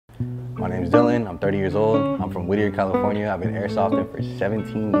My name's Dylan, I'm 30 years old, I'm from Whittier, California. I've been airsofting for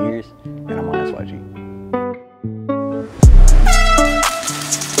 17 years, and I'm on SYG.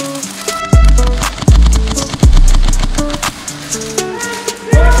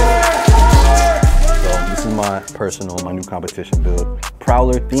 So this is my new competition build.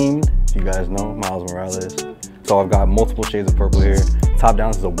 Prowler themed, if you guys know, Miles Morales. So I've got multiple shades of purple here. Top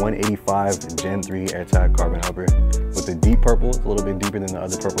down is a 185 Gen 3 AirTag carbon upper with a deep purple. It's a little bit deeper than the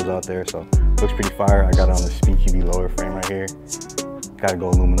other purples out there, so looks pretty fire. I got it on the Speed QB lower frame right here. Gotta go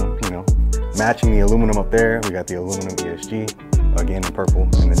aluminum, you know. Matching the aluminum up there, we got the aluminum ESG, again in purple,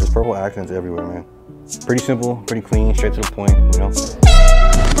 and then just purple accents everywhere, man. Pretty simple, pretty clean, straight to the point, you know.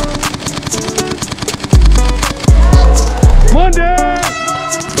 Monday!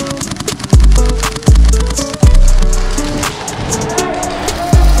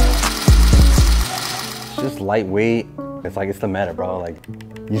 Just lightweight. It's the meta, bro. Like,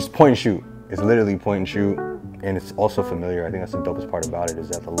 you just point and shoot. It's literally point and shoot, and it's also familiar. I think that's the dopest part about it, is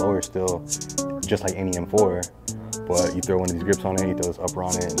that the lower is still just like any M4, but you throw one of these grips on it, you throw this upper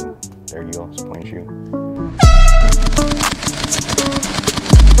on it, and there you go. It's point and shoot.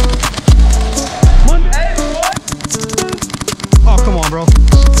 Hey, oh, come on, bro.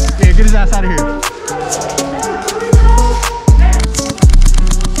 Yeah, get his ass out of here.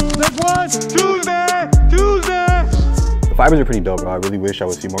 Next one, Tuesday. The fibers are pretty dope, bro. I really wish I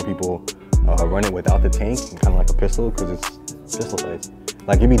would see more people run it without the tank, kind of like a pistol, because it's pistol size.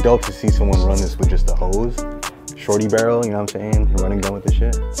 Like, it'd be dope to see someone run this with just a hose, shorty barrel, you know what I'm saying? Running gun with this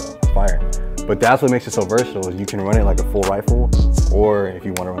shit, it's fire. But that's what makes it so versatile, is you can run it like a full rifle, or if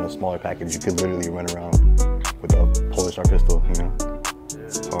you want to run a smaller package, you could literally run around with a Polar Star pistol, you know?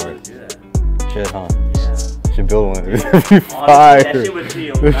 It's hard. Shit, huh? Should build one. It'd be fire. That shit would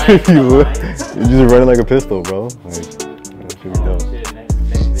feel nice. You just run it like a pistol, bro. Like, that should be dope. Shit,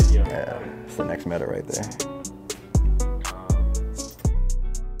 next video. Yeah, it's the next meta right there.